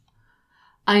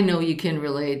I know you can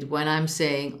relate when I'm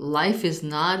saying life is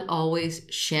not always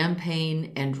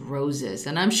champagne and roses.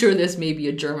 And I'm sure this may be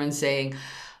a German saying,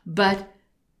 but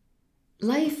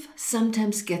life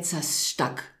sometimes gets us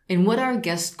stuck in what our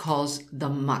guest calls the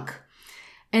muck.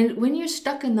 And when you're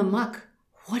stuck in the muck,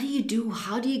 what do you do?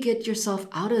 How do you get yourself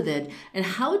out of it? And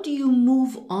how do you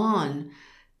move on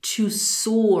to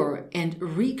soar and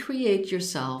recreate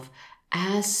yourself,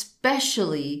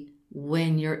 especially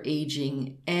when you're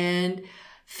aging and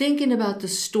thinking about the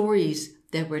stories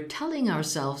that we're telling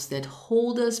ourselves that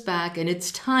hold us back? And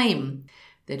it's time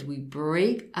that we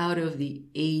break out of the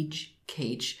age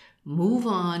cage, move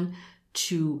on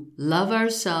to love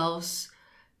ourselves,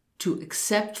 to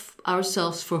accept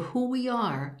ourselves for who we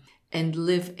are, and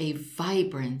live a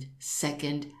vibrant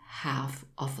second half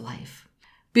of life.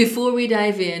 Before we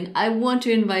dive in, I want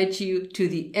to invite you to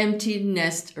the Empty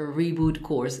Nest Reboot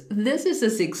course. This is a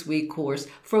 6-week course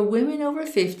for women over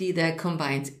 50 that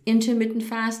combines intermittent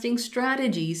fasting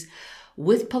strategies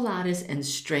with Pilates and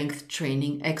strength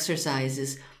training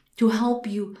exercises to help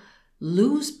you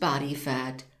lose body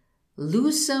fat,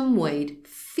 lose some weight,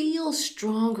 feel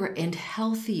stronger and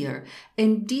healthier,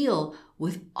 and deal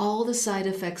with all the side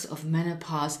effects of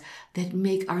menopause that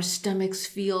make our stomachs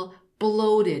feel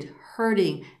bloated,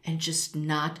 hurting, and just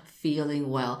not feeling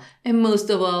well. And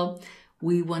most of all,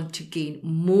 we want to gain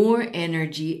more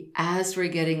energy as we're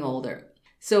getting older.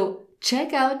 So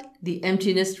check out the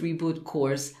Empty Nest Reboot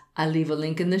course. I'll leave a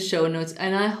link in the show notes,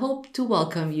 and I hope to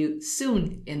welcome you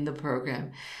soon in the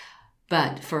program.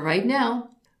 But for right now,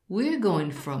 we're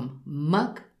going from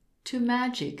muck to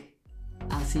magic.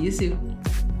 I'll see you soon.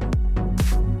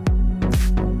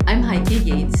 I'm Heike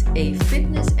Yates, a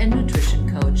fitness and nutrition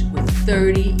coach with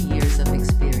 30 years of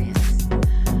experience.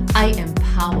 I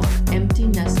empower empty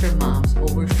nester moms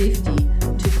over 50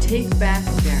 to take back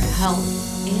their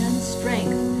health and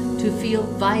strength to feel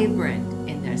vibrant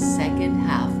in their second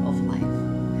half of life.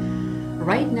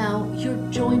 Right now, you're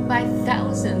joined by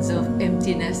thousands of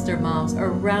empty nester moms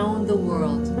around the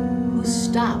world who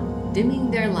stop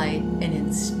dimming their light and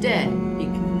instead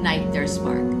ignite their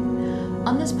spark.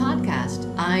 On this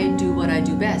podcast, I do what I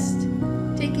do best,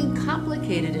 taking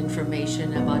complicated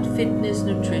information about fitness,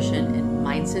 nutrition, and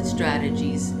mindset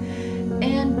strategies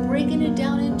and breaking it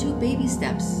down into baby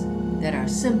steps that are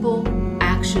simple,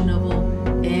 actionable,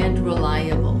 and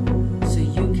reliable so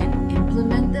you can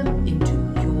implement them into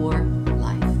your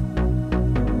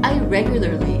life. I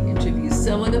regularly interview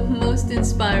some of the most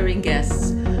inspiring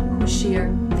guests who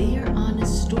share their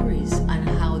honest stories on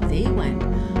how they went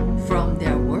from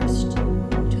their worst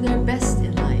to their best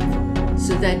in life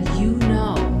so that you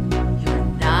know you're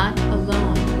not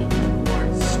alone in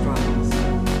your struggles.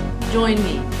 Join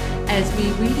me as we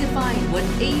redefine what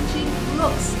aging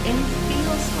looks and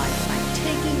feels like by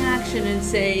taking action and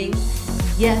saying,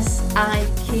 yes, I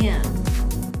can.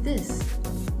 This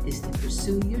is the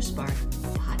Pursue Your Spark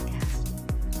podcast.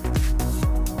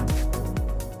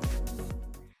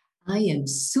 I am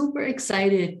super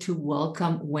excited to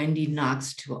welcome Wendy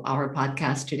Knox to our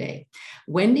podcast today.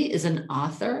 Wendy is an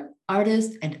author,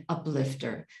 artist, and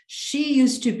uplifter. She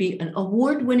used to be an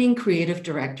award-winning creative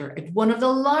director at one of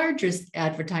the largest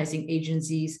advertising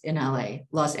agencies in LA,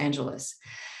 Los Angeles.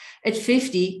 At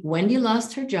 50, Wendy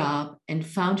lost her job and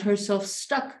found herself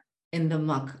stuck in the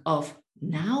muck of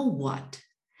now what?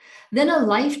 Then a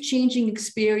life-changing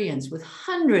experience with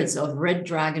hundreds of red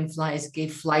dragonflies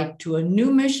gave flight to a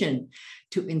new mission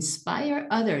to inspire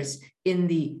others in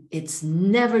the It's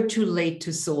Never Too Late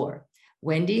to Soar.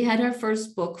 Wendy had her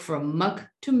first book, From Muck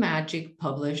to Magic,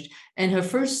 published, and her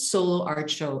first solo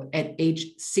art show at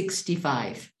age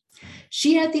 65.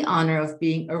 She had the honor of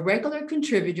being a regular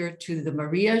contributor to the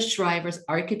Maria Shriver's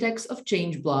Architects of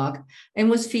Change blog and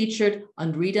was featured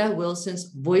on Rita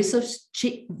Wilson's Voice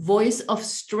of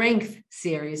Strength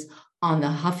series on the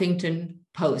Huffington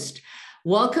Post.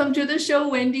 Welcome to the show,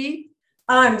 Wendy.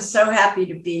 I'm so happy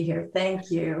to be here. Thank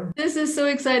you. This is so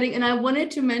exciting. And I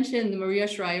wanted to mention the Maria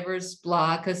Shriver's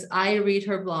blog because I read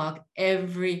her blog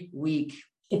every week.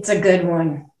 It's a good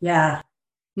one. Yeah.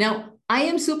 Now, I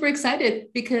am super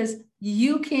excited because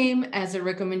you came as a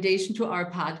recommendation to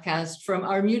our podcast from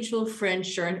our mutual friend,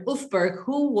 Sharon Ufberg,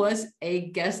 who was a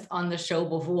guest on the show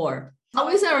before. How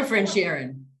is our friend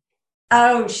Sharon?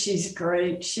 Oh, she's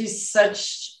great. She's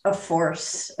such a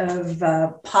force of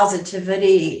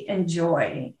positivity and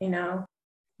joy, you know.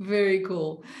 Very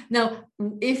cool. Now,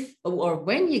 if or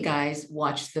when you guys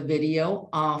watch the video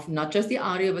of not just the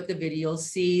audio, but the video,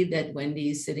 see that Wendy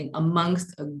is sitting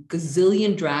amongst a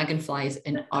gazillion dragonflies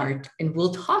and art. And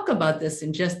we'll talk about this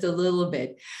in just a little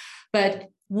bit. But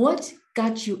what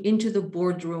got you into the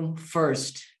boardroom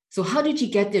first? So how did you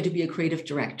get there to be a creative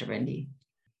director, Wendy?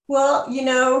 Well,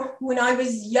 when I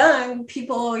was young,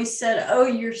 people always said, "Oh,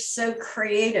 you're so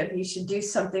creative. You should do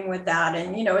something with that."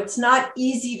 And, it's not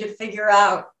easy to figure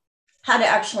out how to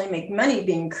actually make money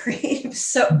being creative.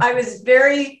 So I was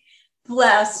very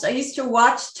blessed. I used to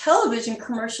watch television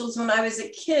commercials when I was a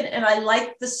kid, and I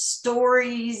liked the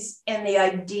stories and the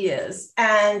ideas.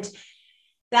 And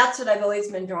that's what I've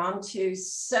always been drawn to.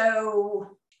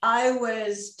 So I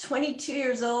was 22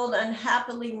 years old,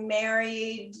 unhappily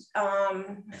married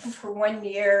for 1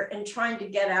 year and trying to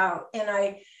get out.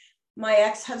 And my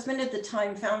ex-husband at the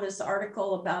time found this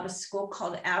article about a school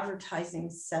called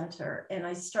Advertising Center. And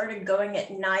I started going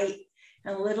at night,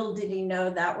 and little did he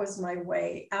know that was my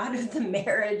way out of the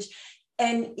marriage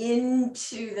and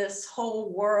into this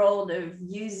whole world of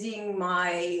using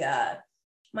my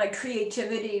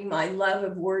creativity, my love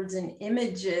of words and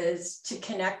images to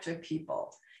connect with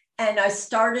people. And I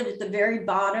started at the very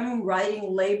bottom,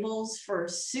 writing labels for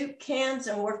soup cans,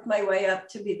 and worked my way up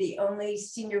to be the only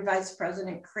senior vice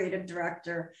president creative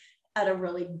director at a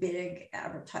really big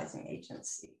advertising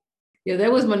agency. Yeah,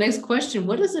 that was my next question.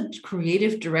 What does a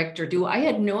creative director do? I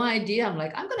had no idea. I'm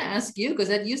like, I'm going to ask you because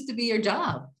that used to be your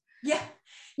job. Yeah.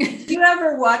 Did you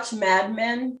ever watch Mad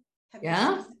Men?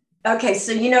 Yeah. Okay,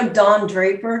 so Don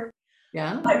Draper?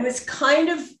 Yeah.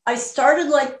 I started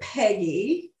like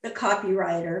Peggy, the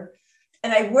copywriter,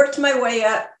 and I worked my way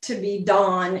up to be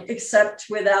Don, except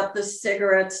without the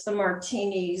cigarettes, the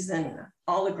martinis, and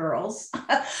all the girls.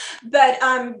 But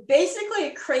basically,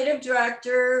 a creative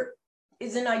director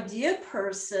is an idea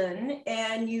person,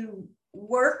 and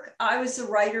I was the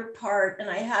writer part, and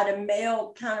I had a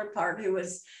male counterpart who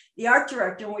was the art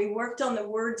director, and we worked on the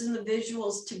words and the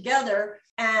visuals together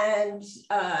and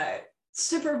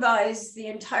supervised the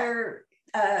entire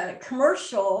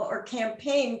commercial or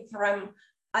campaign from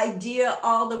idea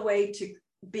all the way to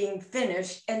being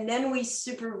finished. And then we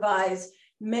supervised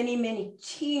many, many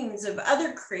teams of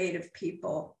other creative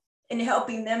people in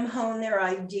helping them hone their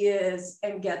ideas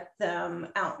and get them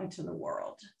out into the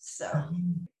world. So,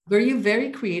 were you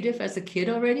very creative as a kid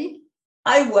already?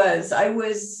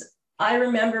 I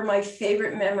remember my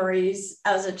favorite memories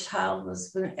as a child was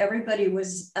when everybody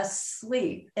was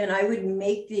asleep and I would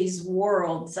make these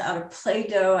worlds out of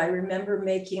Play-Doh. I remember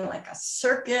making like a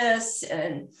circus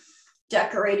and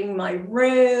decorating my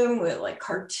room with like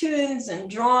cartoons and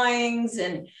drawings.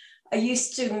 And I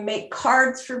used to make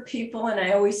cards for people, and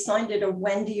I always signed it a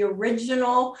Wendy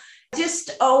original.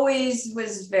 Just always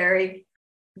was very,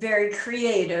 very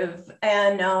creative.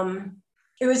 And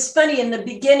it was funny, in the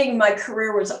beginning, my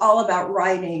career was all about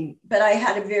writing, but I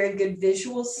had a very good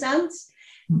visual sense.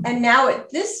 And now at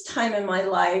this time in my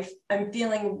life, I'm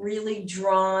feeling really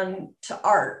drawn to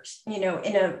art, in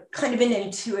a kind of an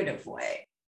intuitive way.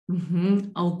 Mm-hmm.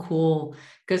 Oh, cool.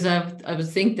 Because I would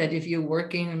think that if you're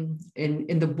working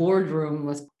in the boardroom,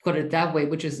 let's put it that way,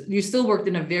 which is you still worked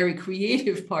in a very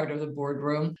creative part of the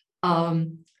boardroom.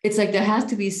 It's like there has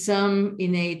to be some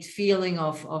innate feeling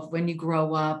of when you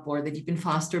grow up, or that you've been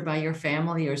fostered by your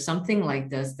family or something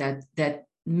like this that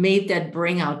made that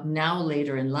bring out now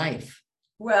later in life.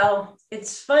 Well,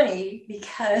 it's funny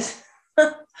because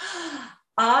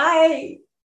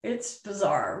it's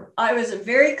bizarre. I was a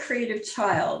very creative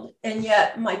child, and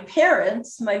yet my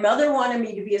mother wanted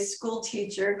me to be a school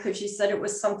teacher because she said it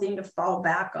was something to fall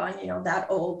back on, that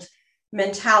old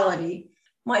mentality.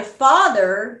 My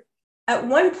father at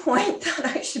one point thought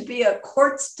I should be a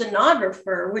court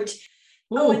stenographer,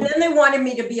 and then they wanted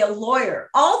me to be a lawyer.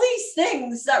 All these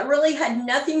things that really had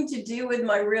nothing to do with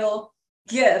my real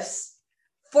gifts.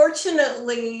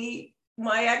 Fortunately,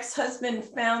 my ex-husband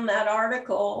found that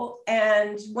article,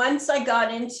 and once I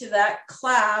got into that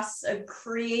class of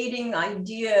creating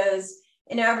ideas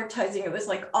in advertising, it was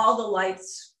like all the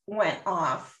lights went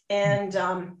off. And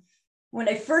when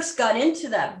I first got into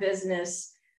that business,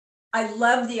 I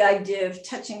love the idea of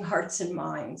touching hearts and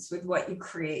minds with what you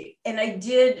create. And I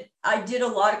did a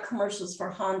lot of commercials for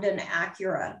Honda and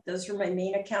Acura. Those were my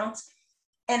main accounts.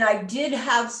 And I did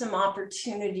have some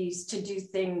opportunities to do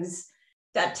things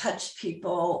that touched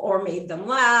people or made them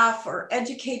laugh or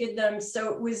educated them.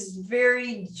 So it was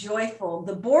very joyful.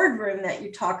 The boardroom that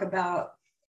you talk about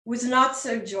was not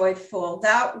so joyful.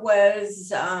 That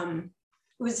was, it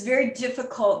was very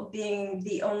difficult being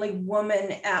the only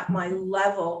woman at my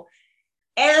level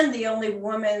and the only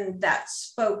woman that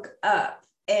spoke up.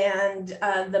 And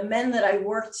the men that I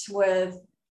worked with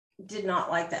did not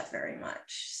like that very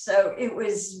much. So it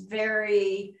was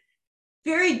very,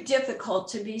 very difficult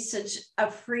to be such a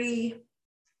free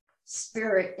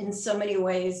spirit in so many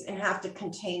ways and have to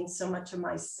contain so much of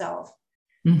myself.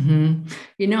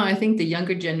 Mm-hmm. I think the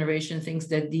younger generation thinks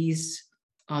that these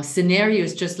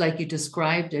scenarios, just like you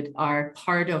described it, are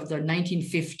part of the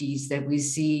 1950s that we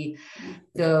see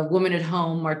the woman at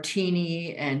home,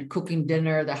 martini and cooking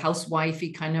dinner, the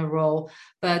housewifey kind of role.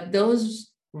 But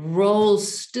those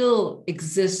roles still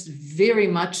exist very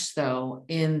much so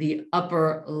in the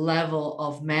upper level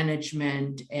of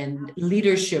management and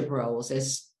leadership roles.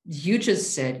 As you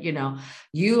just said,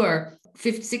 you are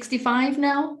 50, 65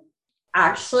 now.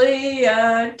 Actually,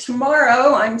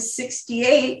 tomorrow I'm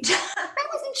 68. I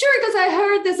wasn't sure because I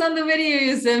heard this on the video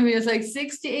you sent me. It's like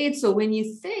 68. So when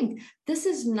you think this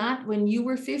is not when you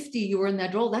were 50, you were in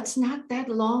that role, that's not that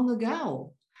long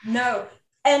ago. No.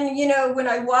 And, when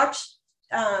I watched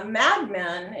Mad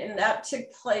Men, and that took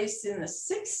place in the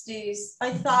 60s,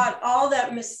 I thought all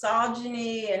that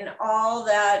misogyny and all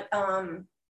that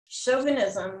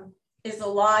chauvinism is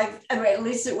alive. I mean, at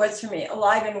least it was for me,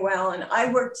 alive and well. And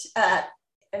I worked at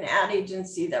an ad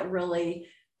agency that really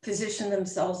positioned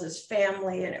themselves as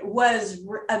family. And it was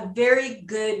a very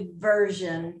good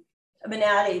version of an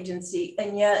ad agency.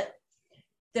 And yet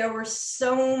there were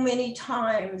so many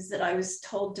times that I was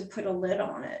told to put a lid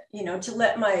on it, to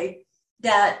let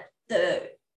the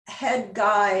head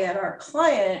guy at our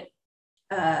client,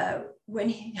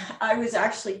 I was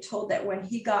actually told that when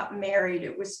he got married,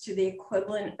 it was to the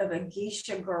equivalent of a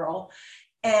geisha girl,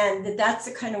 and that's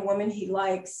the kind of woman he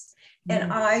likes.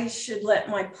 And I should let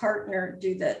my partner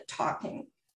do the talking.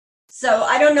 So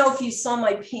I don't know if you saw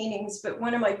my paintings, but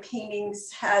one of my paintings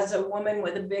has a woman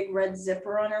with a big red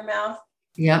zipper on her mouth.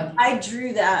 Yep. I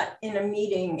drew that in a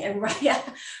meeting, and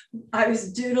I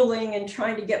was doodling and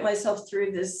trying to get myself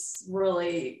through this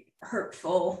really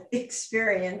hurtful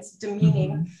experience,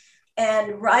 demeaning. Mm-hmm.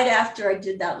 And right after I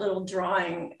did that little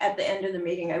drawing at the end of the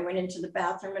meeting, I went into the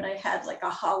bathroom and I had like a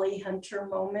Holly Hunter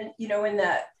moment, in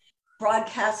that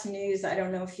broadcast news. I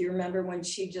don't know if you remember when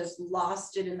she just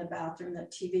lost it in the bathroom, the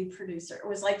TV producer. It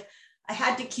was like I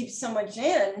had to keep so much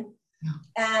in.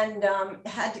 And it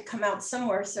had to come out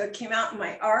somewhere. So it came out in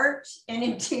my art and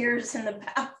in tears in the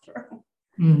bathroom.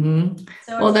 Mm-hmm.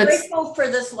 So I'm grateful for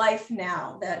this life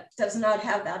now that does not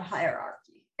have that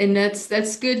hierarchy. And that's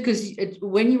good, because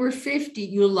when you were 50,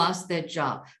 you lost that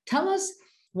job. Tell us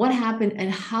what happened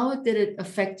and how did it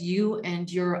affect you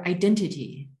and your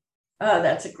identity? Oh,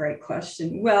 that's a great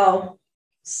question. Well,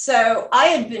 so I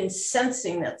had been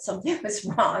sensing that something was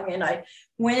wrong. And I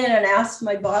went in and asked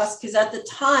my boss, because at the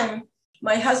time,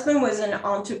 my husband was an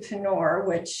entrepreneur,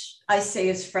 which I say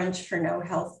is French for no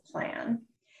health plan.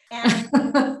 And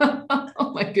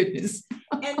oh my goodness.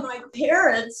 And my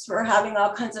parents were having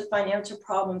all kinds of financial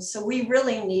problems. So we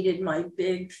really needed my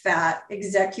big, fat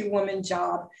executive woman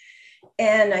job.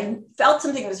 And I felt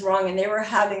something was wrong, and they were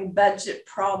having budget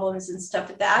problems and stuff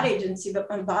at that agency, but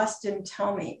my boss didn't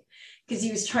tell me because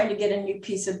he was trying to get a new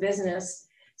piece of business.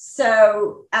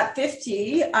 So at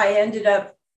 50, I ended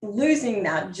up losing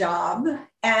that job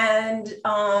and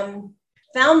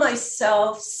found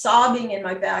myself sobbing in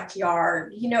my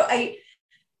backyard.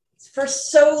 For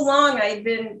so long, I'd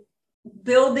been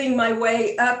building my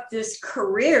way up this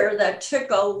career that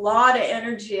took a lot of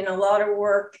energy and a lot of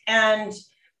work. And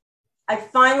I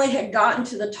finally had gotten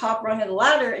to the top rung of the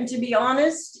ladder. And to be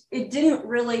honest, it didn't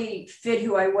really fit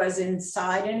who I was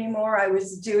inside anymore. I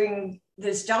was doing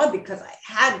this job because I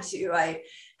had to. I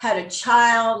had a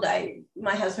child.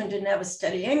 My husband didn't have a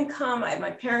steady income. I had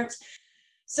my parents.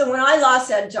 So when I lost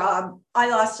that job, I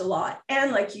lost a lot.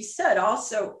 And like you said,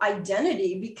 also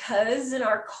identity, because in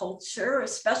our culture,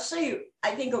 especially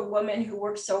I think a woman who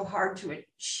works so hard to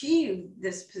achieve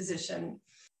this position,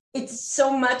 it's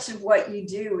so much of what you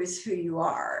do is who you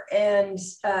are. And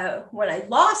when I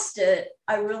lost it,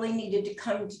 I really needed to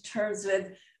come to terms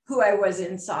with who I was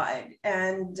inside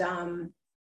and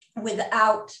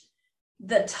without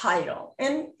the title.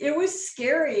 And it was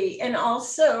scary. And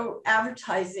also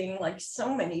advertising, like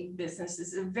so many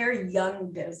businesses, is a very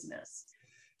young business.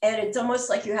 And it's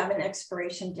almost like you have an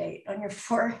expiration date on your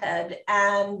forehead.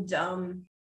 And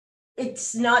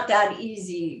it's not that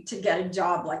easy to get a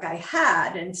job like I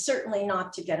had, and certainly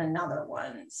not to get another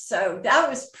one. So that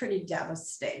was pretty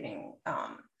devastating.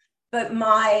 But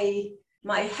my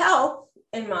health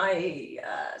and my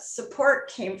support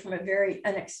came from a very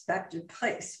unexpected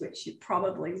place, which you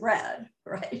probably read,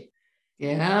 right?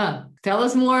 Yeah. Tell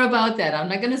us more about that. I'm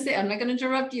not going to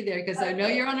interrupt you there because okay. I know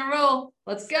you're on a roll.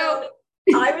 Let's go.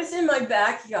 I was in my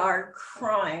backyard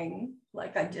crying,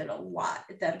 like I did a lot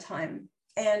at that time.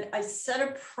 And I said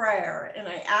a prayer and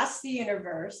I asked the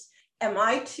universe, am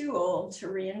I too old to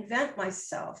reinvent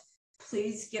myself?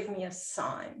 Please give me a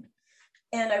sign.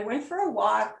 And I went for a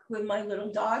walk with my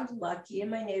little dog, Lucky, in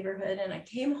my neighborhood. And I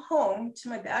came home to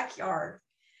my backyard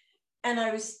and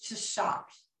I was just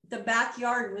shocked. The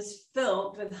backyard was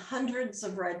filled with hundreds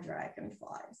of red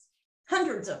dragonflies,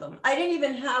 hundreds of them. I didn't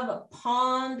even have a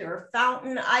pond or a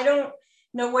fountain. I don't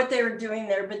know what they were doing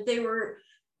there, but they were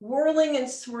whirling and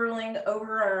swirling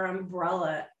over our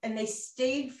umbrella. And they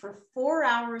stayed for 4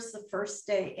 hours the first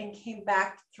day and came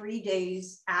back 3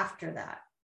 days after that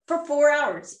for 4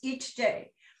 hours each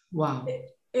day. Wow.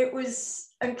 It was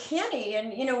uncanny.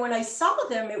 And, when I saw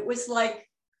them, it was like,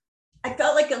 I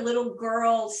felt like a little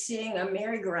girl seeing a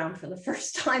merry-go-round for the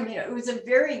first time. It was a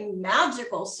very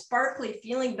magical, sparkly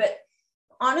feeling. But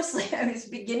honestly, I was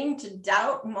beginning to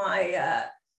doubt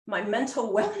my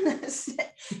mental wellness.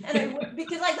 And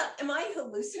because I thought, am I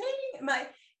hallucinating?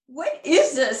 What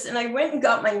is this? And I went and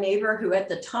got my neighbor, who at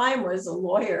the time was a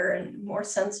lawyer and more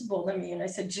sensible than me. And I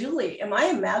said, Julie, am I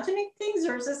imagining things,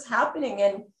 or is this happening?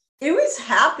 And it was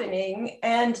happening.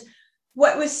 And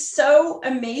what was so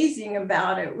amazing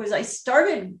about it was I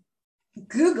started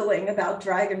Googling about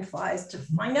dragonflies to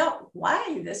find out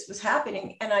why this was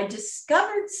happening. And I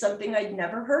discovered something I'd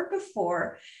never heard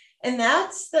before. And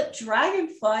that's that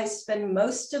dragonflies spend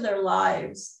most of their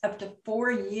lives, up to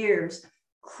 4 years,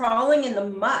 crawling in the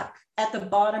muck at the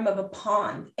bottom of a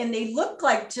pond. And they look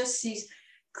like just these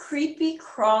creepy,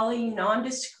 crawly,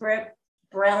 nondescript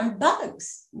brown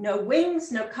bugs. No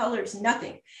wings, no colors,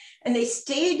 nothing. And they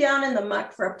stay down in the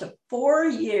muck for up to 4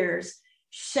 years,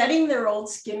 shedding their old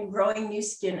skin, growing new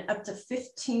skin up to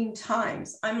 15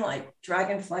 times. I'm like,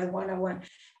 Dragonfly 101.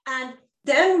 And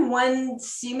then one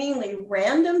seemingly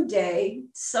random day,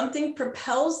 something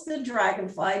propels the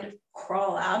dragonfly to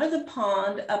crawl out of the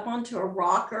pond up onto a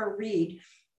rock or a reed.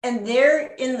 And there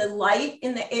in the light,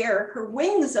 in the air, her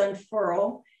wings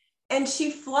unfurl and she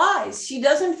flies. She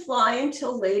doesn't fly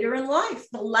until later in life,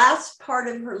 the last part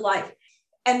of her life.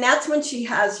 And that's when she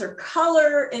has her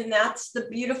color. And that's the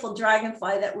beautiful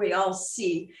dragonfly that we all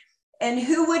see. And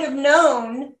who would have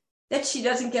known that she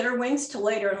doesn't get her wings till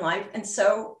later in life? And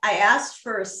so I asked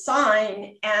for a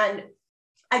sign, and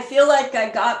I feel like I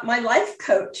got my life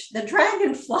coach, the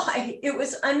dragonfly. It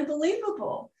was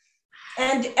unbelievable.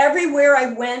 And everywhere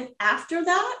I went after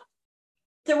that,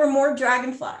 there were more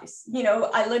dragonflies.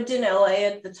 I lived in LA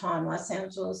at the time, Los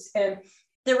Angeles, and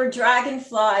there were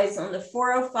dragonflies on the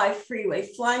 405 freeway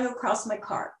flying across my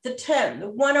car, the 10, the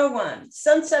 101,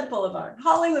 Sunset Boulevard,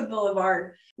 Hollywood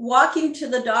Boulevard, walking to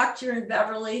the doctor in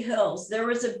Beverly Hills. There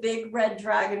was a big red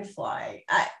dragonfly.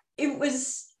 It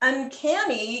was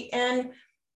uncanny. And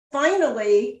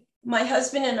finally, my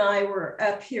husband and I were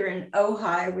up here in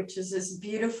Ojai, which is this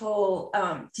beautiful,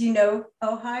 do you know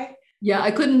Ojai? Yeah,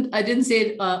 I didn't say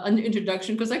it on the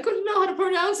introduction because I couldn't know how to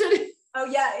pronounce it. Oh,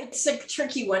 yeah, it's a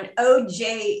tricky one.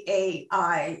 Ojai.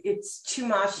 It's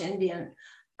Chumash Indian,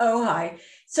 Ojai.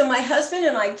 So my husband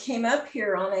and I came up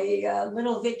here on a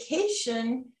little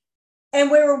vacation,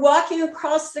 and we were walking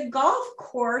across the golf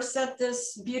course at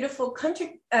this beautiful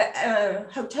country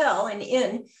hotel and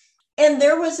inn. And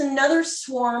there was another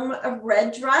swarm of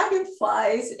red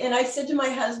dragonflies. And I said to my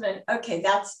husband, okay,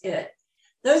 that's it.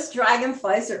 Those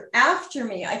dragonflies are after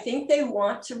me. I think they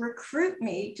want to recruit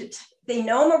me. They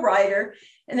know I'm a writer,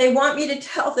 and they want me to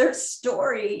tell their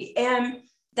story. And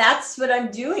that's what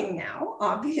I'm doing now,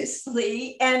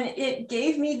 obviously. And it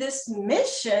gave me this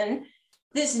mission,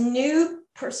 this new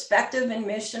perspective and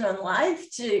mission on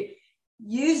life, to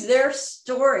use their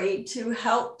story to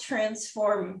help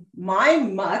transform my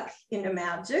muck into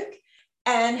magic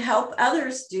and help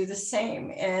others do the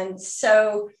same. And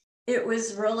so it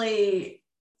was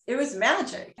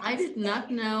magic. I did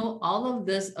not know all of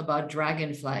this about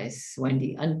dragonflies,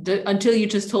 Wendy, until you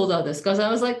just told all this. Because I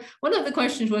was like, one of the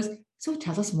questions was, so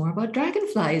tell us more about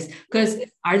dragonflies, because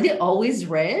are they always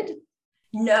red?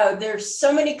 No, there's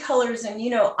so many colors. And,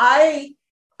 I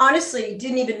honestly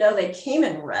didn't even know they came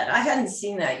in red. I hadn't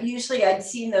seen that. Usually I'd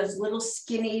seen those little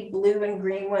skinny blue and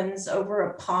green ones over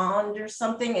a pond or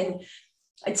something. And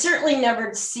I'd certainly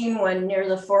never seen one near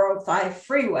the 405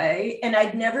 freeway, and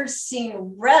I'd never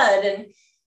seen red. And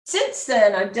since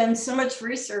then, I've done so much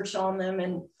research on them,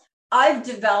 and I've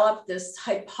developed this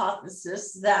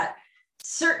hypothesis that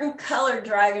certain colored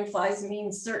dragonflies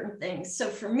mean certain things. So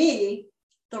for me,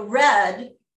 the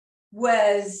red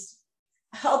was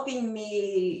helping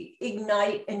me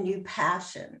ignite a new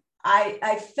passion.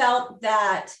 I felt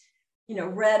that,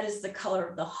 red is the color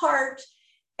of the heart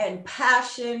and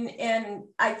passion. And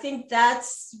I think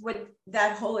that's what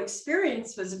that whole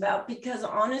experience was about, because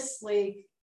honestly,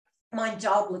 my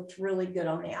job looked really good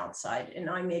on the outside and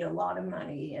I made a lot of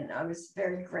money and I was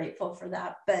very grateful for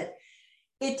that. But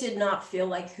it did not feel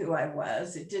like who I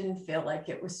was. It didn't feel like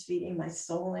it was feeding my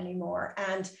soul anymore.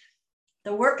 And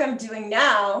the work I'm doing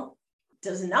now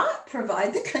does not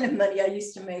provide the kind of money I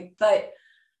used to make, but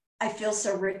I feel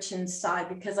so rich inside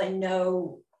because I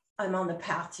know I'm on the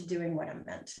path to doing what I'm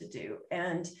meant to do.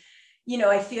 And,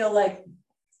 I feel like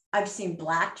I've seen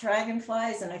black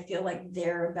dragonflies, and I feel like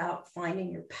they're about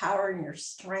finding your power and your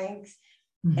strength.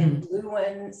 Mm-hmm. And blue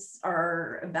ones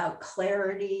are about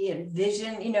clarity and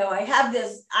vision. I have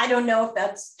this, I don't know if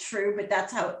that's true, but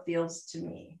that's how it feels to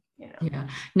me. Yeah.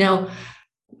 Now,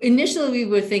 initially, we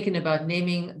were thinking about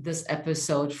naming this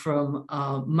episode from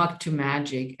Muck to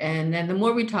Magic. And then the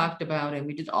more we talked about it,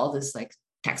 we did all this like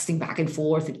texting back and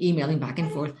forth and emailing back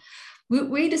and forth.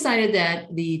 We decided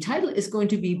that the title is going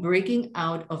to be Breaking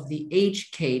Out of the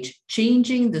Age Cage,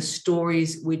 Changing the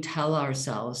Stories We Tell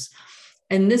Ourselves.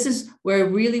 And this is where I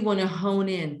really want to hone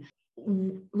in.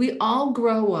 We all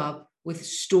grow up with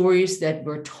stories that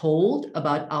we're told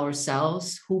about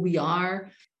ourselves, who we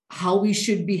are, how we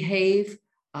should behave,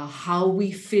 how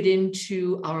we fit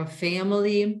into our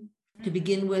family to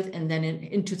begin with, and then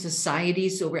into society.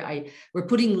 So we're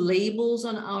putting labels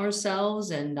on ourselves.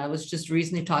 And I was just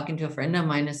recently talking to a friend of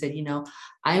mine and said,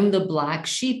 I'm the black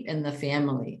sheep in the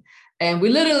family. And we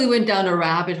literally went down a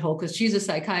rabbit hole because she's a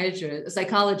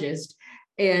psychologist.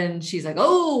 And she's like,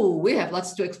 oh, we have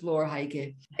lots to explore,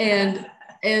 Heike.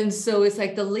 And so it's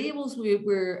like the labels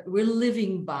we're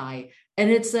living by. And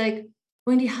it's like,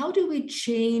 Wendy, how do we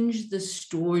change the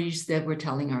stories that we're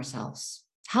telling ourselves?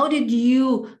 How did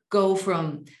you go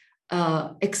from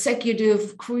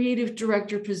executive creative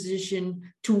director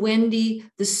position to Wendy,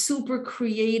 the super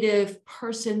creative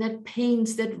person that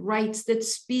paints, that writes, that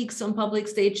speaks on public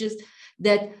stages,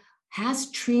 that has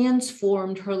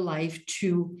transformed her life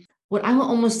to what I will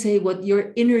almost say what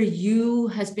your inner you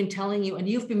has been telling you, and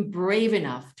you've been brave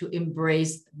enough to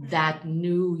embrace that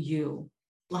new you?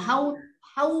 Well, how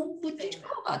would you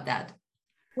go about that?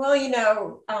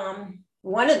 Well,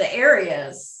 one of the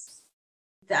areas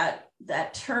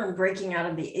that term breaking out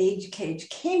of the age cage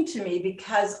came to me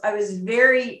because I was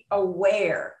very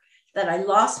aware that I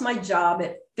lost my job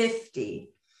at 50,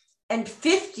 and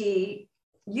 50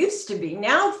 used to be,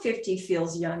 now 50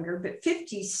 feels younger, but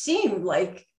 50 seemed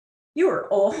like you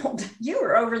were old, you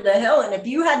were over the hill. And if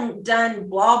you hadn't done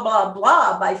blah, blah,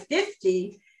 blah by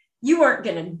 50, you weren't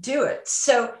going to do it.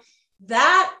 So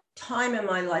that time in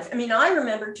my life, I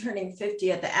remember turning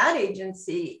 50 at the ad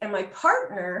agency, and my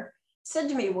partner said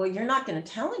to me, well, you're not going to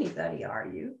tell anybody, are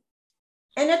you?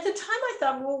 And at the time I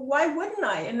thought, well, why wouldn't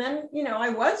I? And then, I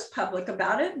was public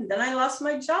about it, and then I lost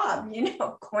my job,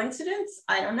 coincidence?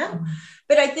 I don't know.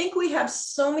 But I think we have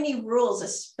so many rules,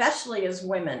 especially as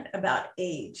women, about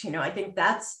age. I think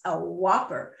that's a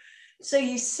whopper. So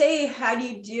you say, how do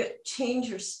you change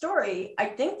your story? I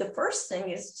think the first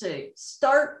thing is to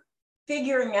start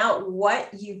figuring out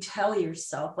what you tell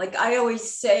yourself. Like I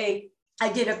always say, I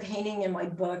did a painting in my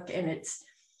book, and it's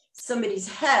somebody's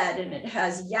head, and it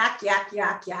has yak, yak,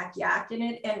 yak, yak, yak in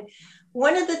it. And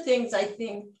one of the things I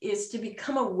think is to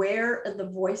become aware of the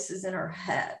voices in our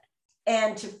head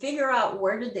and to figure out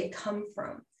where did they come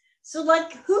from. So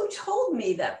like, who told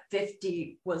me that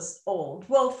 50 was old?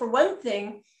 Well, for one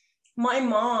thing, my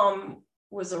mom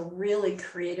was a really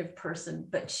creative person,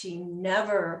 but she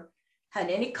never had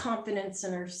any confidence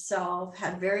in herself,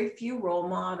 had very few role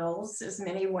models, as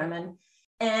many women,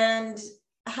 and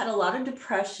had a lot of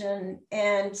depression.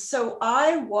 And so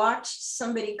I watched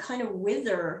somebody kind of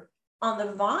wither on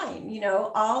the vine,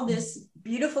 all this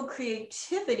beautiful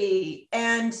creativity.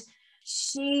 And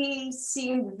she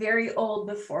seemed very old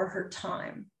before her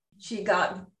time. She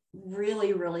got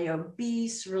really, really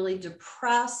obese, really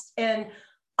depressed. And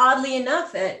oddly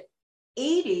enough, at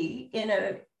 80 in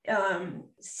a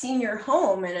senior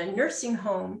home, in a nursing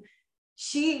home,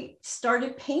 she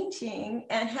started painting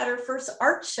and had her first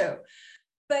art show.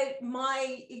 But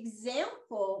my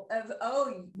example of,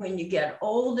 when you get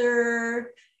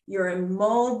older, you're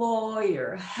immobile,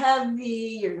 you're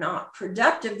heavy, you're not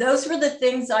productive, those were the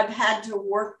things I've had to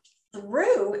work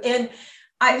through. And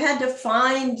I've had to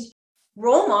find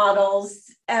role models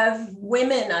of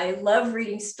women. I love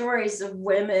reading stories of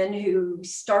women who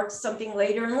start something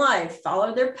later in life,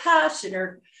 follow their passion,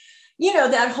 or,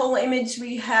 that whole image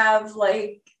we have,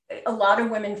 like a lot of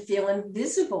women feel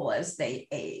invisible as they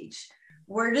age.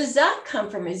 Where does that come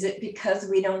from? Is it because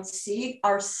we don't see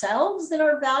ourselves and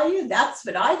our value? That's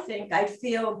what I think. I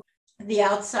feel the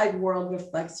outside world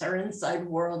reflects our inside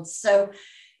world. So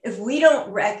if we don't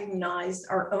recognize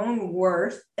our own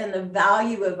worth and the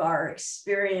value of our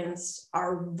experience,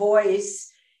 our voice,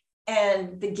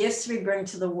 and the gifts we bring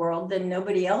to the world, then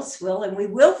nobody else will, and we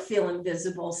will feel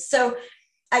invisible. So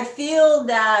I feel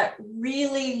that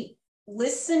really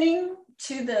listening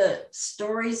to the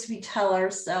stories we tell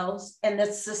ourselves and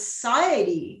that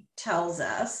society tells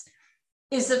us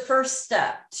is the first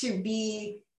step to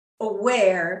be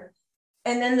aware.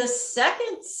 And then the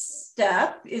second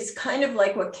step is kind of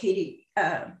like what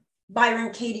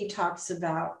Byron Katie talks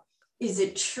about. Is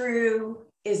it true?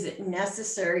 Is it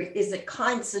necessary? Is it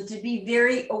kind? So to be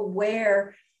very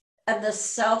aware of the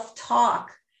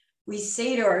self-talk we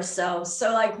say to ourselves.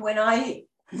 So like when I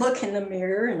look in the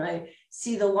mirror and I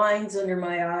see the lines under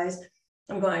my eyes,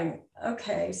 I'm going,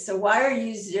 okay, so why are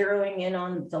you zeroing in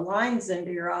on the lines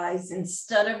under your eyes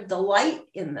instead of the light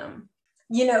in them?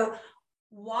 You know,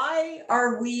 why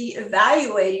are we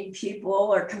evaluating people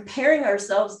or comparing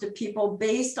ourselves to people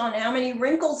based on how many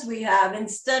wrinkles we have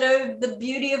instead of the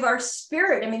beauty of our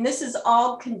spirit? I mean, this is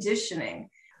all conditioning,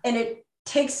 and it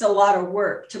takes a lot of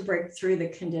work to break through the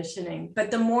conditioning.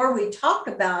 But the more we talk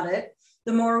about it,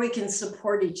 the more we can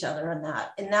support each other in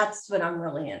that. And that's what I'm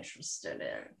really interested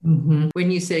in. Mm-hmm.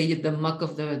 When you say the muck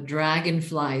of the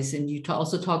dragonflies, and you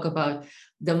also talk about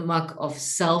the muck of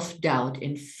self-doubt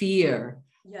and fear.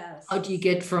 Yes. How do you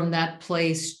get from that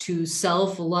place to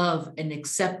self-love and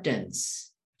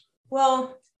acceptance?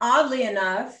 Well, oddly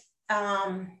enough,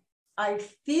 I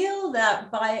feel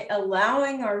that by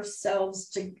allowing ourselves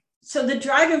to, so the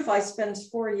dragonfly spends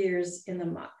 4 years in the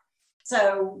muck.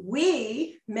 So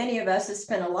many of us have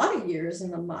spent a lot of years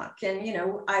in the muck. And, you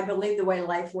know, I believe the way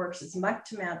life works is muck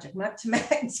to magic,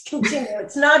 it's continue.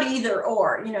 It's not either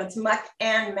or, you know, it's muck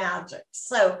and magic.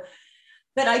 So,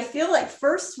 but I feel like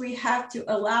first we have to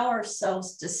allow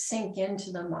ourselves to sink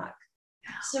into the muck.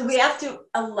 So we have to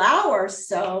allow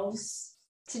ourselves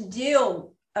to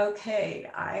deal, okay,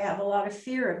 I have a lot of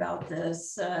fear about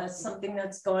this. Something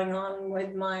that's going on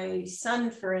with my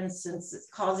son, for instance, is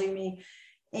causing me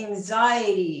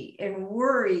anxiety and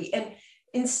worry. And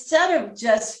instead of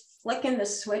just flicking the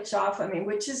switch off, I mean,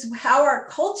 which is how our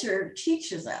culture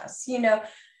teaches us, you know,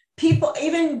 people,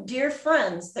 even dear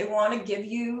friends, they want to give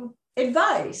you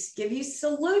advice, give you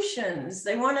solutions.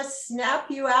 They want to snap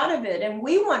you out of it. And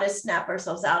we want to snap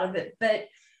ourselves out of it. But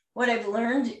what I've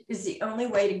learned is the only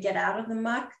way to get out of the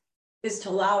muck is to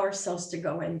allow ourselves to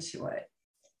go into it.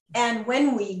 And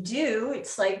when we do,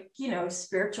 it's like, you know,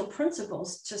 spiritual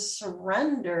principles to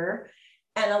surrender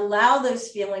and allow those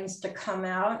feelings to come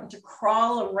out and to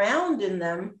crawl around in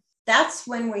them. That's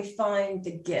when we find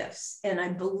the gifts. And I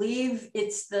believe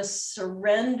it's the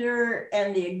surrender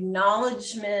and the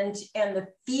acknowledgement and the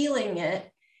feeling it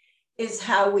is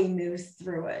how we move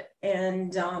through it.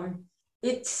 And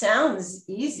it sounds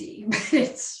easy, but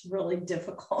it's really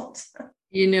difficult.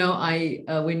 You know,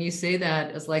 when you say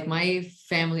that, it's like my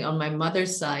family on my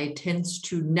mother's side tends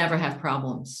to never have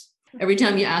problems. Every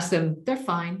time you ask them, they're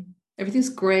fine. Everything's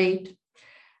great.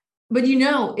 But you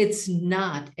know, it's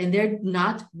not, and they're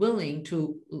not willing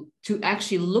to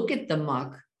actually look at the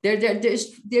muck.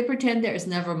 They pretend there is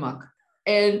never muck.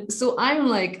 And so I'm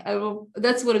like,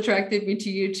 that's what attracted me to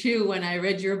you too. When I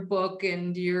read your book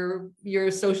and your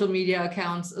social media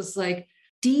accounts, it's like,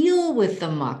 deal with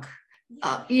the muck.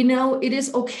 You know, it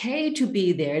is okay to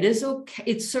be there. It is okay.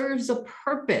 It serves a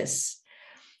purpose.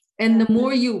 And the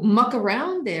more you muck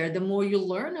around there, the more you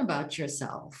learn about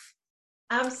yourself.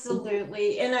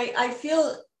 Absolutely. And I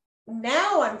feel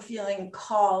now I'm feeling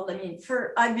called.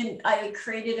 I mean, I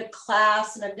created a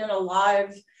class and I've done a lot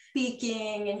of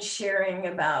speaking and sharing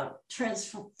about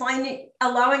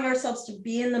allowing ourselves to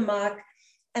be in the muck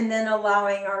and then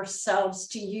allowing ourselves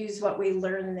to use what we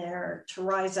learn there to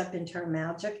rise up into our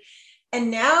magic.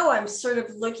 And now I'm sort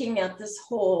of looking at this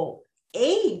whole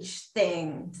age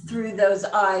thing through those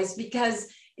eyes, because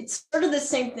it's sort of the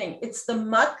same thing. It's the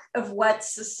muck of what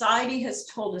society has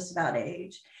told us about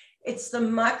age. It's the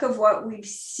muck of what we've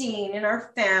seen in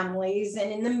our families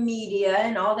and in the media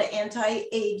and all the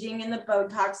anti-aging and the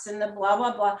Botox and the blah,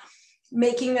 blah, blah,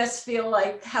 making us feel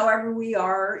like however we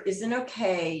are isn't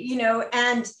okay, you know.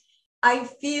 And I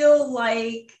feel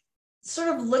like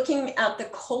sort of looking at the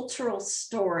cultural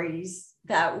stories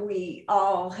that we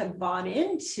all have bought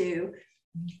into,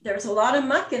 there's a lot of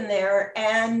muck in there.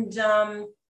 And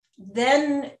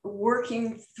then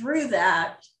working through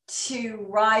that to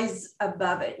rise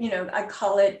above it. You know, I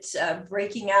call it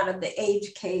breaking out of the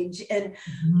age cage. And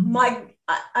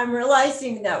I'm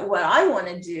realizing that what I want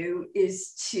to do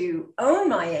is to own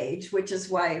my age, which is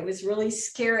why it was really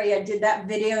scary. I did that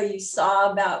video you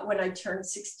saw about when I turned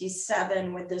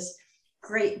 67 with this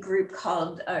great group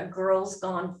called Girls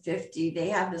Gone 50. They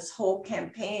have this whole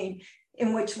campaign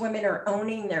in which women are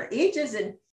owning their ages.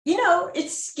 And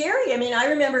it's scary. I mean, I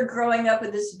remember growing up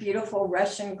with this beautiful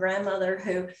Russian grandmother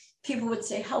who people would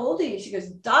say, "How old are you?" She goes,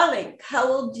 "Darling,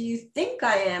 how old do you think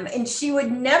I am?" And she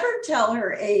would never tell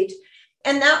her age.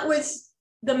 And that was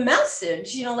the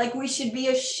message, like we should be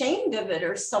ashamed of it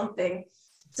or something.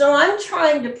 So I'm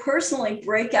trying to personally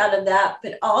break out of that,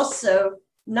 but also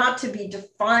not to be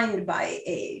defined by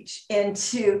age and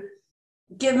to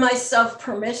give myself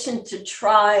permission to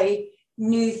try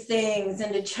new things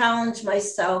and to challenge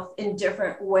myself in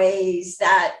different ways,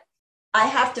 that I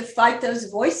have to fight those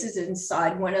voices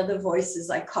inside. One of the voices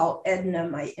I call Edna,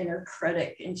 my inner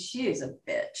critic, and she is a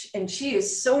bitch. And she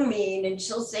is so mean. And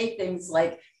she'll say things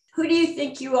like, "Who do you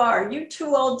think you are? You're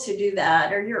too old to do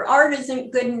that." Or "Your art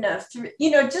isn't good enough."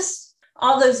 Just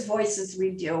all those voices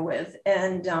we deal with.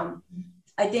 And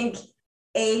I think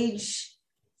age,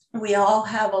 we all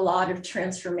have a lot of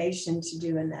transformation to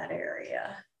do in that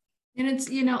area. And it's,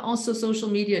 also social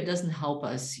media doesn't help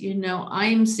us.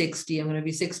 I'm 60, I'm going to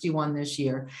be 61 this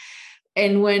year.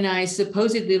 And when I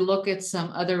supposedly look at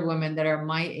some other women that are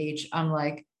my age, I'm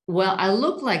like, well, I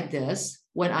look like this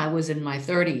when I was in my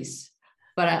 30s,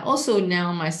 but I also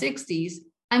now in my 60s,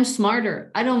 I'm smarter.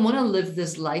 I don't want to live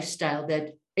this lifestyle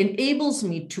that enables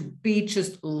me to be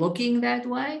just looking that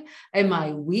way. Am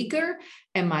I weaker?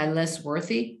 Am I less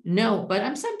worthy? No, but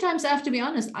I'm sometimes, I have to be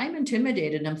honest, I'm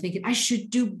intimidated. I'm thinking I should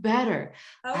do better.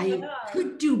 I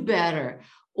could do better.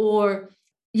 Or,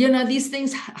 these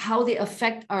things, how they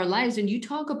affect our lives. And you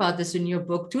talk about this in your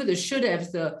book too, the should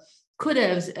haves, the could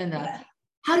haves, and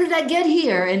how did I get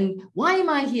here? And why am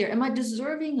I here? Am I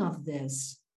deserving of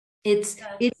this?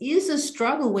 It is a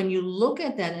struggle when you look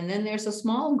at that. And then there's a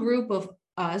small group of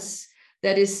us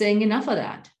that is saying enough of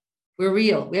that. We're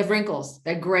real. We have wrinkles.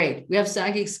 They're great. We have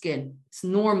saggy skin. It's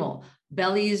normal.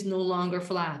 Belly is no longer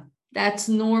flat. That's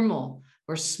normal.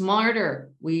 We're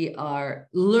smarter. We are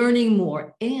learning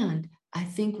more. And I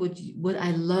think what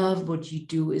I love what you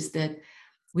do is that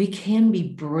we can be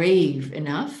brave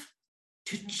enough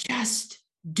to just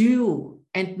do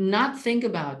and not think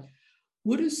about,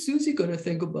 what is Susie going to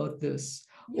think about this?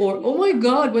 Or, oh my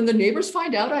God, when the neighbors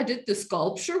find out I did the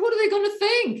sculpture, what are they going to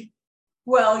think?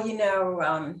 Well,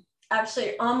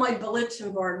 actually on my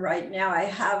bulletin board right now, I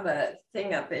have a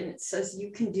thing up and it says,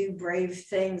 "You can do brave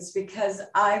things," because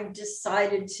I've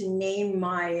decided to name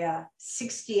my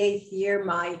 68th year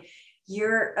my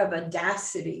year of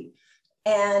audacity.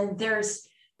 And there's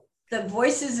the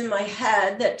voices in my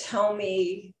head that tell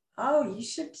me, "Oh, you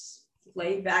should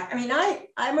lay back." I mean,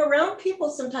 I'm around people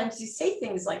sometimes who say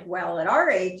things like, "Well, at our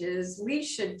ages, we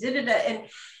should did it." And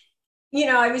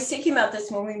I was thinking about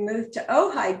this when we moved to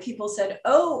Ojai. People said,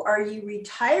 "Oh, are you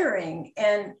retiring?"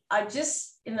 And I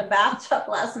just, in the bathtub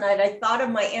last night, I thought of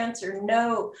my answer.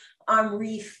 No, I'm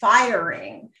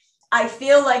refiring. I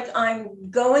feel like I'm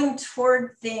going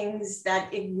toward things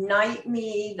that ignite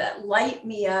me, that light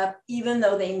me up, even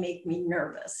though they make me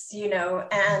nervous,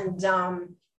 and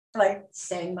like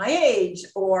saying my age.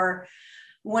 Or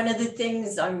one of the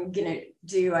things I'm going to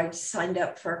do, I signed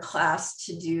up for a class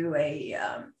to do a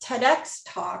TEDx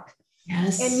talk.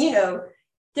 Yes. And,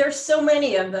 there's so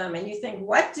many of them. And you think,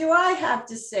 what do I have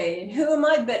to say? And who am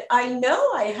I? But I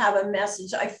know I have a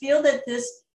message. I feel that this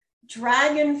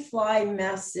dragonfly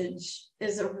message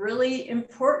is a really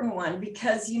important one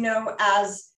because,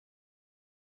 as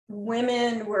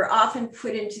women, we're often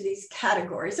put into these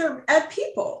categories, or at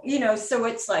people, so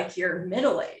it's like you're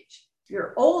middle age,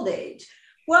 you're old age.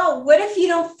 Well, what if you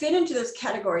don't fit into those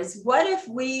categories? What if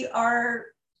we are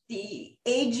the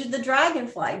age of the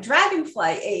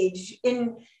dragonfly age,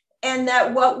 and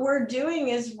that what we're doing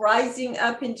is rising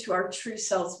up into our true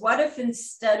selves? What if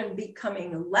instead of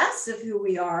becoming less of who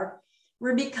we are,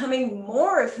 we're becoming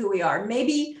more of who we are?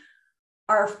 Maybe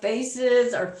our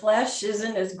faces, our flesh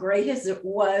isn't as great as it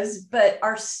was, but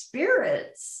our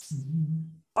spirits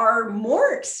are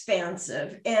more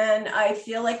expansive. And I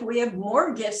feel like we have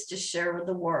more gifts to share with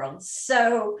the world.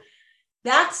 So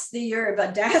that's the year of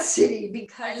audacity,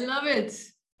 because I love it.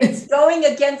 It's going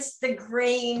against the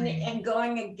grain and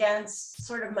going against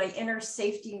sort of my inner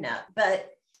safety net. But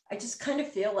I just kind of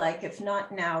feel like, if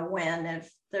not now, when? If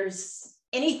there's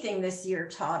anything this year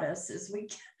taught us, is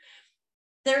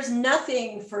there's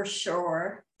nothing for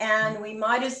sure. And we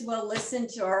might as well listen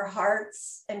to our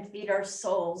hearts and feed our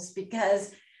souls,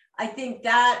 because I think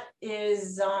that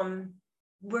is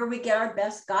where we get our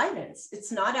best guidance.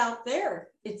 It's not out there,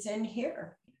 it's in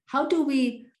here. How do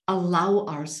we allow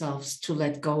ourselves to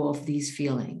let go of these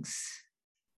feelings?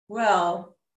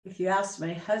 Well, if you ask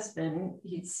my husband,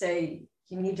 he'd say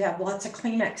you need to have lots of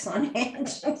Kleenex on hand.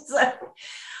 So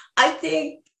I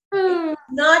think one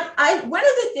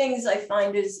of the things I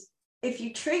find is, if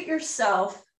you treat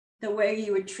yourself the way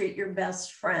you would treat your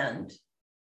best friend,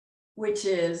 which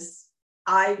is,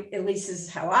 at least this is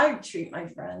how I treat my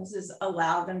friends, is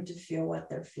allow them to feel what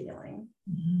they're feeling.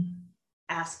 Mm-hmm.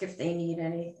 Ask if they need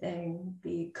anything,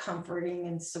 be comforting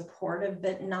and supportive,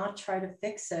 but not try to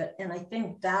fix it. And I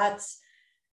think that's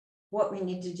what we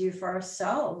need to do for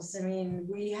ourselves. I mean,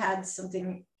 we had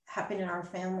something happen in our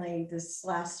family this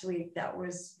last week that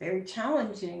was very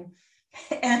challenging.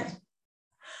 And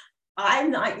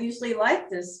I'm not usually like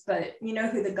this, but you know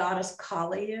who the goddess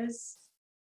Kali is?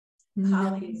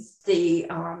 Kali's the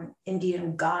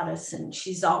Indian goddess, and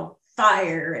she's all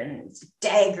fire and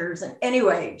daggers. And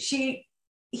anyway, she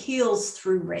heals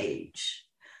through rage.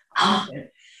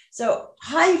 So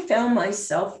I found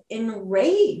myself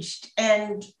enraged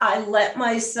and I let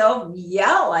myself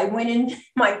yell. I went in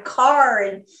my car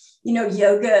and, you know,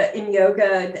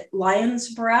 yoga,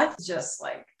 lion's breath, just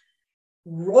like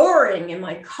roaring in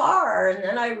my car. And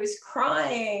then I was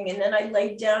crying, and then I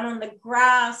laid down on the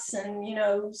grass and, you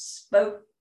know, spoke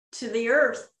to the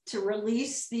earth to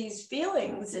release these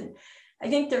feelings. And I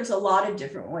think there's a lot of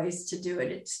different ways to do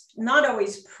it. It's not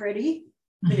always pretty,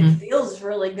 but it feels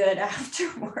really good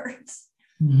afterwards.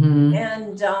 Mm-hmm.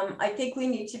 And I think we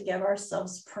need to give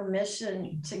ourselves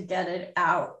permission to get it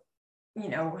out, you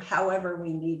know, however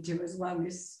we need to, as long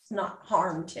as it's not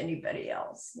harm to anybody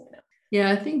else, you know.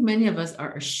 Yeah, I think many of us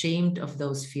are ashamed of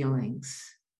those feelings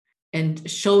and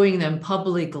showing them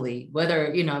publicly,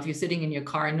 whether, you know, if you're sitting in your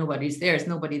car and nobody's there, it's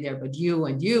nobody there but you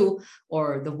and you,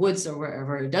 or the woods or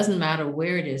wherever, it doesn't matter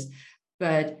where it is.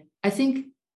 But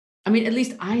I mean, at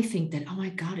least I think that, oh my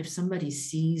God, if somebody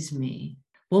sees me,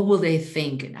 what will they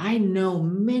think? And I know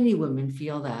many women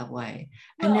feel that way.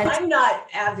 Well, I'm not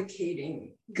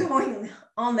advocating going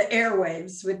on the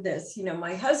airwaves with this. You know,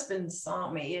 my husband saw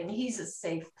me and he's a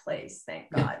safe place,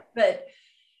 thank God. But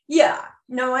yeah,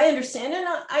 no, I understand. And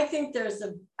I think there's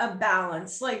a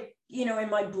balance. Like, you know, in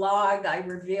my blog, I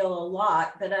reveal a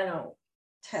lot, but I don't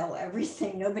tell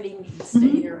everything. Nobody needs to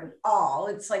hear it all.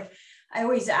 It's like, I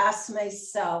always ask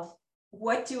myself,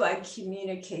 what do I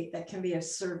communicate that can be of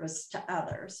service to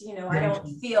others? You know, I don't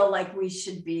feel like we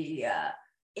should be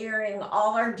airing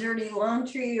all our dirty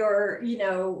laundry or, you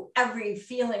know, every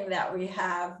feeling that we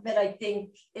have. But I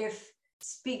think if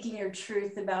speaking your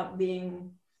truth about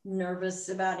being nervous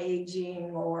about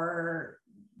aging or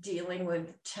dealing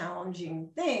with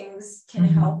challenging things can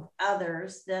help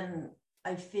others, then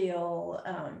I feel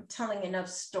telling enough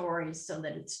stories so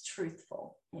that it's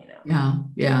truthful, you know.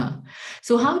 Yeah.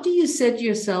 So how do you set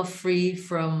yourself free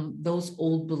from those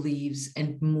old beliefs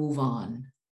and move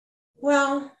on?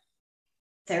 Well,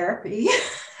 therapy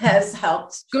has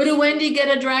helped. Go to Wendy,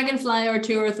 get a dragonfly or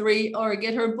 2 or 3, or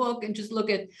get her book and just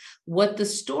look at what the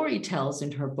story tells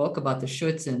in her book about the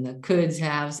shoulds and the coulds,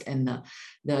 haves, and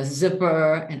the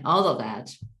zipper and all of that.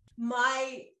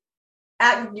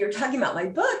 You're talking about my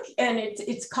book, and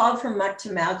it's called From Muck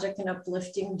to Magic, an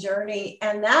Uplifting Journey.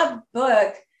 And that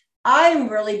book, I'm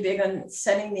really big on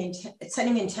setting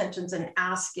intentions and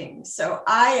asking. So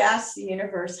I asked the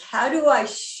universe, how do I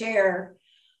share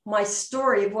my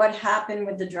story of what happened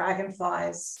with the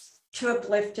dragonflies to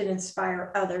uplift and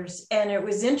inspire others? And it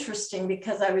was interesting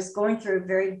because I was going through a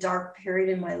very dark period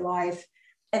in my life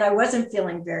and I wasn't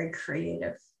feeling very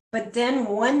creative. But then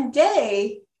one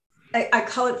day, I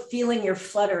call it feeling your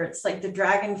flutter. It's like the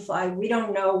dragonfly. We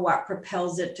don't know what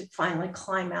propels it to finally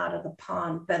climb out of the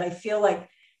pond, but I feel like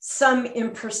some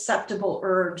imperceptible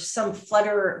urge, some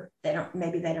flutter,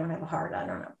 maybe they don't have a heart, I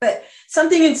don't know, but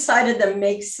something inside of them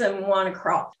makes them want to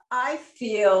crawl. I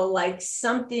feel like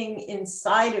something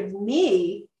inside of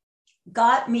me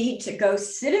got me to go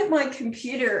sit at my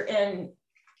computer, and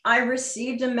I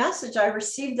received a message. I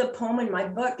received the poem in my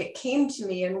book. It came to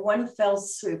me in one fell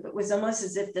swoop. It was almost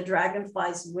as if the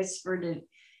dragonflies whispered it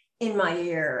in my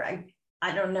ear.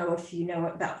 I don't know if you know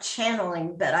about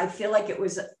channeling, but I feel like it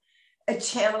was a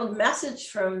channeled message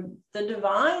from the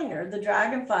divine or the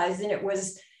dragonflies. And it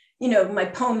was, you know, my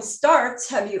poem starts,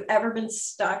 have you ever been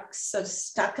stuck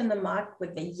in the muck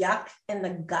with the yuck and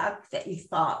the guck that you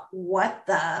thought, what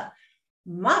the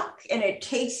muck? And it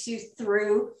takes you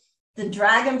through the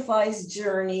dragonfly's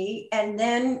journey. And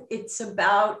then it's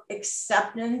about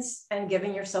acceptance and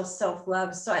giving yourself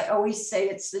self-love. So I always say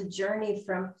it's the journey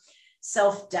from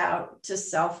self-doubt to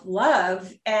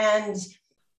self-love. And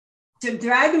the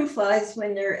dragonflies,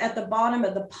 when they're at the bottom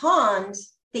of the pond,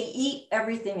 they eat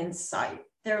everything in sight.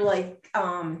 They're like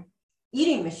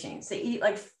eating machines. They eat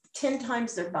like 10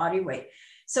 times their body weight.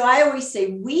 So I always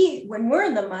say when we're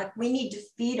in the muck, we need to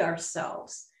feed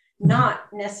ourselves. Not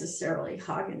necessarily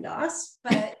Haagen-Dazs,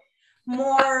 but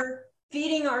more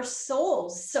feeding our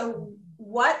souls. So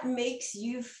what makes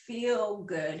you feel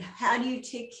good? How do you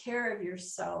take care of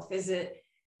yourself? Is it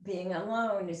being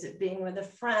alone? Is it being with a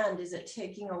friend? Is it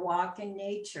taking a walk in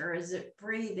nature? Is it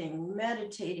breathing,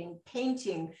 meditating,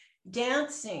 painting,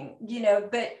 dancing?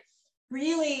 But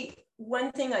really,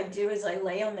 one thing I do is I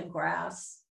lay on the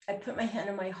grass, I put my hand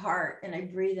on my heart, and I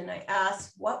breathe, and I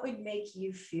ask, what would make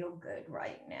you feel good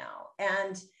right now?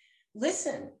 And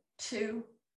listen to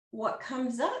what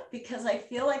comes up, because I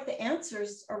feel like the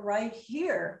answers are right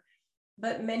here.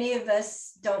 But many of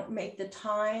us don't make the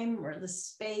time or the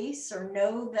space or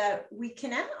know that we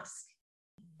can ask.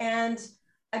 And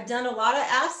I've done a lot of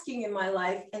asking in my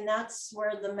life, and that's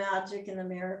where the magic and the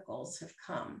miracles have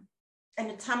come.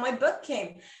 And it's how my book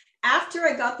came. After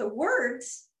I got the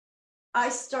words, I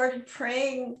started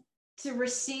praying to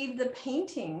receive the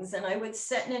paintings, and I would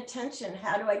set an intention.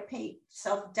 How do I paint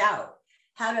self-doubt?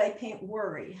 How do I paint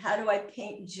worry? How do I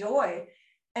paint joy?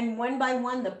 And one by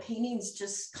one, the paintings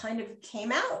just kind of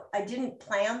came out. I didn't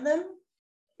plan them.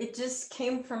 It just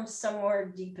came from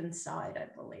somewhere deep inside,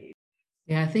 I believe.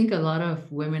 Yeah, I think a lot of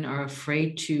women are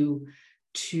afraid to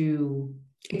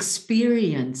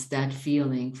experience that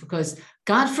feeling, because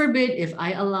God forbid if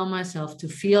I allow myself to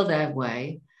feel that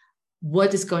way,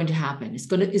 what is going to happen?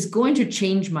 It's going to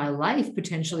change my life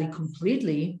potentially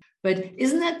completely. But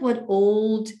isn't that what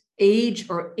old age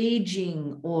or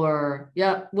aging or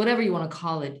whatever you want to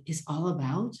call it is all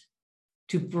about?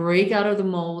 To break out of the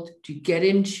mold, to get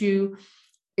into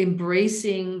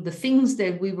embracing the things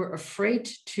that we were afraid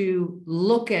to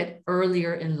look at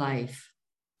earlier in life.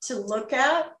 To look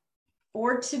at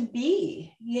or to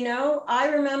be, I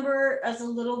remember as a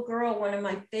little girl, one of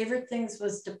my favorite things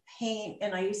was to paint.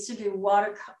 And I used to do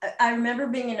I remember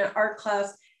being in an art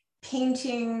class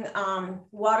painting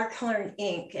watercolor and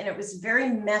ink, and it was very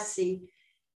messy.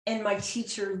 And my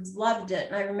teacher loved it.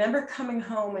 And I remember coming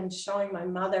home and showing my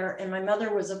mother, and my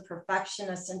mother was a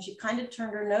perfectionist, and she kind of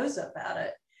turned her nose up at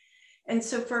it. And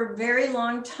so for a very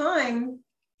long time,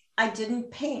 I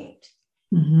didn't paint.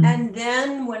 Mm-hmm. And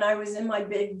then when I was in my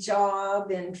big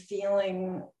job and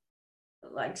feeling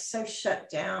like so shut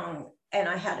down, and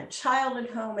I had a child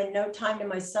at home and no time to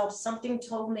myself, something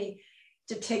told me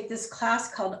to take this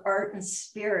class called Art and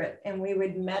Spirit. And we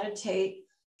would meditate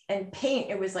and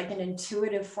paint. It was like an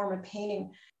intuitive form of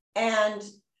painting. And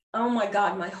oh my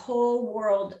God, my whole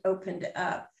world opened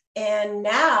up. And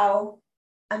now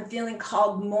I'm feeling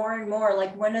called more and more.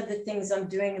 Like one of the things I'm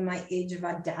doing in my age of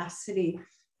audacity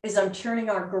is I'm turning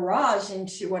our garage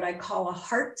into what I call a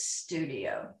heart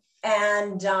studio,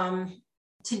 and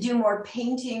to do more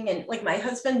painting. And like my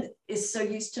husband is so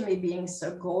used to me being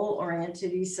so goal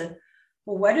oriented. He said,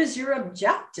 well, what is your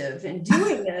objective in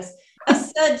doing this? I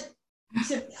said,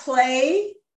 to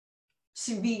play,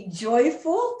 to be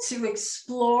joyful, to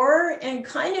explore, and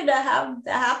kind of to have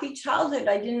the happy childhood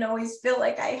I didn't always feel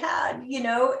like I had,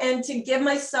 and to give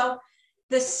myself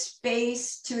the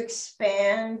space to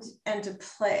expand and to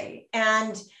play.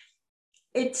 And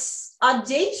it's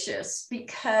audacious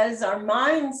because our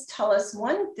minds tell us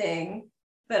one thing,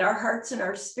 but our hearts and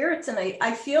our spirits. And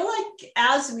I feel like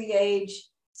as we age,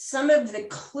 some of the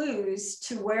clues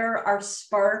to where our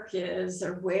spark is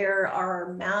or where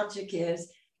our magic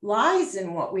is lies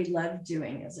in what we loved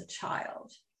doing as a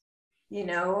child,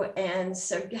 and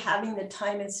so having the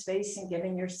time and space and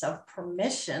giving yourself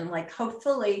permission, like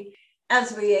hopefully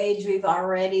as we age, we've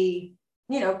already,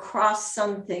 crossed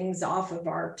some things off of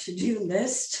our to-do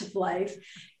list of life,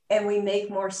 and we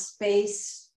make more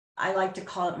space. I like to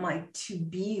call it my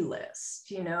to-be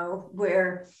list,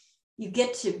 where you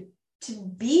get to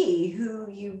be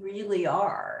who you really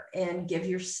are and give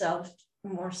yourself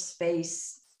more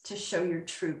space to show your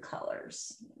true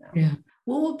colors. Yeah.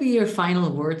 What will be your final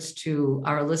words to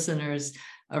our listeners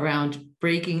around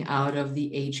breaking out of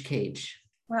the age cage?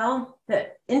 Well, the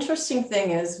interesting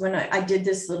thing is when I did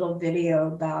this little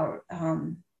video about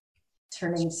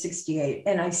turning 68,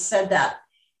 and I said that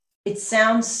it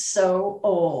sounds so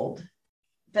old,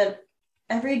 but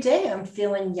every day I'm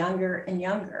feeling younger and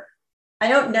younger. I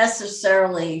don't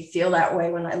necessarily feel that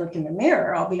way when I look in the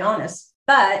mirror, I'll be honest,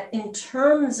 but in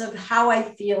terms of how I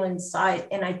feel inside,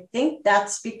 and I think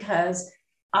that's because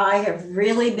I have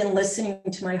really been listening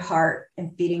to my heart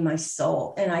and feeding my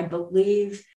soul. And I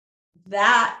believe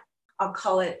that I'll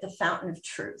call it the fountain of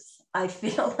truth. I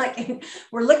feel like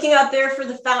we're looking out there for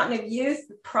the fountain of youth,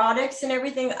 the products and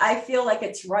everything. I feel like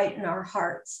it's right in our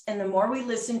hearts. And the more we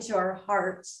listen to our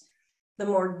hearts, the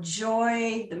more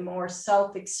joy, the more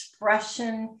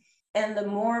self-expression, and the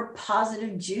more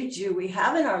positive juju we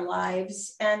have in our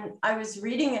lives. And I was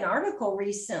reading an article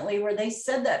recently where they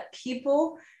said that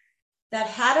people that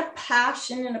had a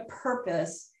passion and a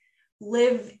purpose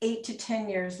live 8 to 10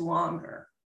 years longer.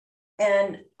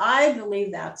 And I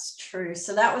believe that's true.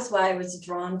 So that was why I was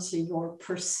drawn to your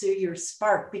Pursue Your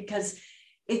Spark, because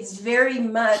it's very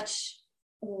much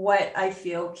what I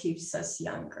feel keeps us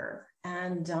younger.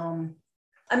 And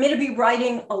I'm going to be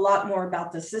writing a lot more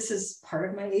about this. This is part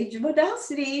of my Age of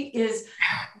Audacity, is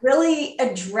really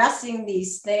addressing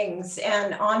these things.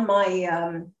 And on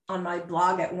my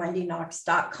blog at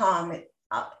wendyknox.com,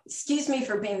 excuse me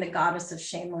for being the goddess of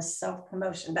shameless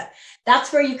self-promotion, but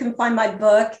that's where you can find my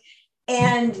book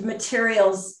and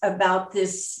materials about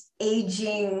this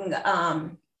aging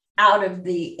out of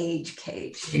the age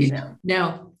cage. You know?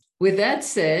 Now, with that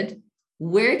said,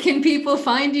 where can people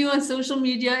find you on social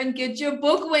media and get your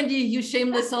book, Wendy? You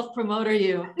shameless self-promoter,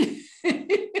 you.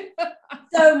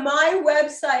 So my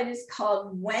website is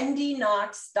called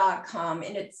wendyknox.com,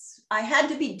 and I had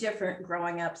to be different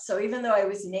growing up. So even though I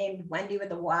was named Wendy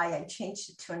with a Y, I changed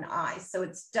it to an I. So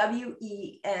it's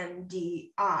WENDI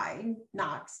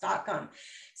Knox.com.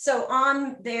 So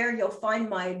on there, you'll find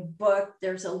my book.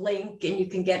 There's a link, and you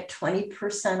can get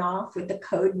 20% off with the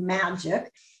code MAGIC.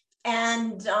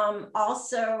 And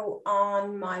also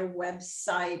on my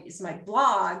website is my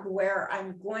blog, where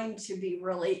I'm going to be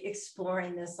really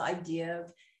exploring this idea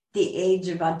of the age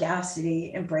of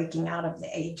audacity and breaking out of the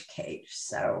age cage.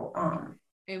 So,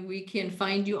 and we can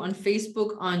find you on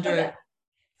Facebook under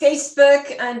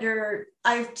Facebook under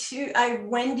I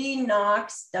Wendy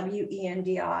Knox,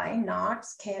 WENDI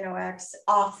Knox, KNOX,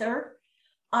 author.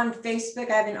 On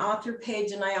Facebook, I have an author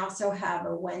page, and I also have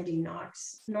a Wendy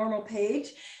Knox normal page,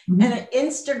 and an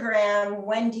Instagram,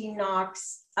 Wendy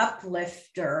Knox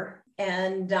Uplifter,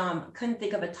 and couldn't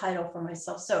think of a title for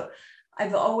myself. So I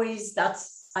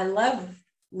love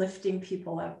lifting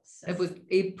people up. So. It was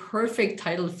a perfect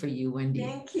title for you, Wendy.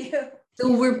 Thank you.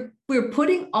 So we're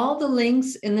putting all the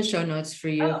links in the show notes for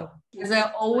you. As I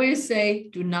always say,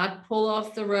 do not pull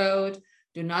off the road.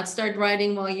 Do not start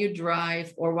writing while you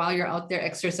drive or while you're out there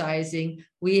exercising.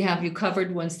 We have you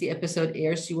covered once the episode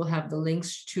airs. You will have the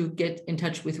links to get in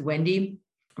touch with Wendy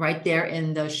right there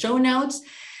in the show notes.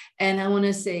 And I want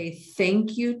to say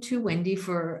thank you to Wendy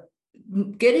for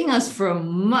getting us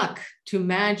from muck to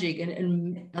magic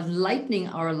and enlightening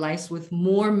our lives with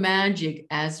more magic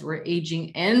as we're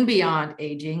aging and beyond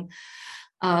aging.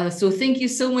 So thank you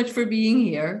so much for being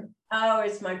here. Oh,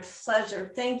 it's my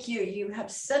pleasure. Thank you. You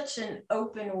have such an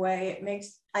open way.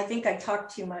 I think I talk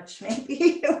too much.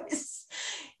 Maybe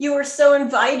you were so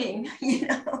inviting, you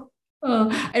know.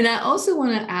 And I also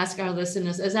want to ask our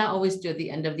listeners, as I always do at the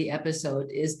end of the episode,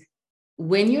 is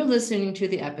when you're listening to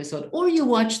the episode or you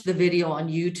watch the video on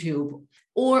YouTube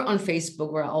or on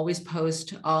Facebook, where I always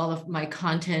post all of my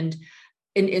content,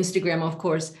 in Instagram, of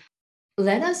course,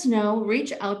 let us know,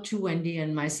 reach out to Wendy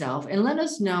and myself, and let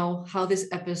us know how this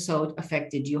episode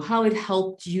affected you, how it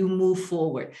helped you move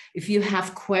forward. If you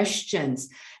have questions,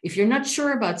 if you're not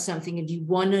sure about something and you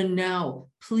want to know,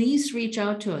 please reach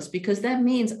out to us, because that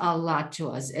means a lot to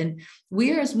us. And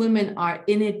we as women are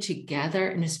in it together.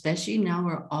 And especially now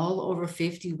we're all over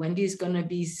 50. Wendy's going to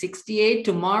be 68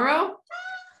 tomorrow.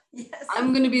 Yes.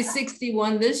 I'm going to be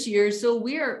 61 this year. So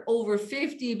we're over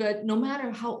 50, but no matter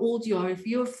how old you are, if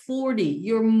you're 40,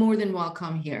 you're more than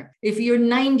welcome here. If you're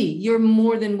 90, you're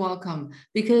more than welcome,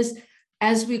 because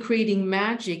as we're creating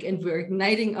magic and we're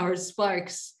igniting our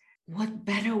sparks, what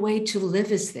better way to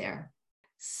live is there?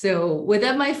 So with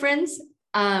that, my friends,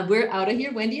 we're out of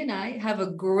here. Wendy and I have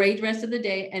a great rest of the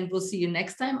day, and we'll see you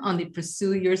next time on the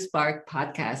Pursue Your Spark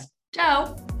podcast.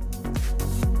 Ciao.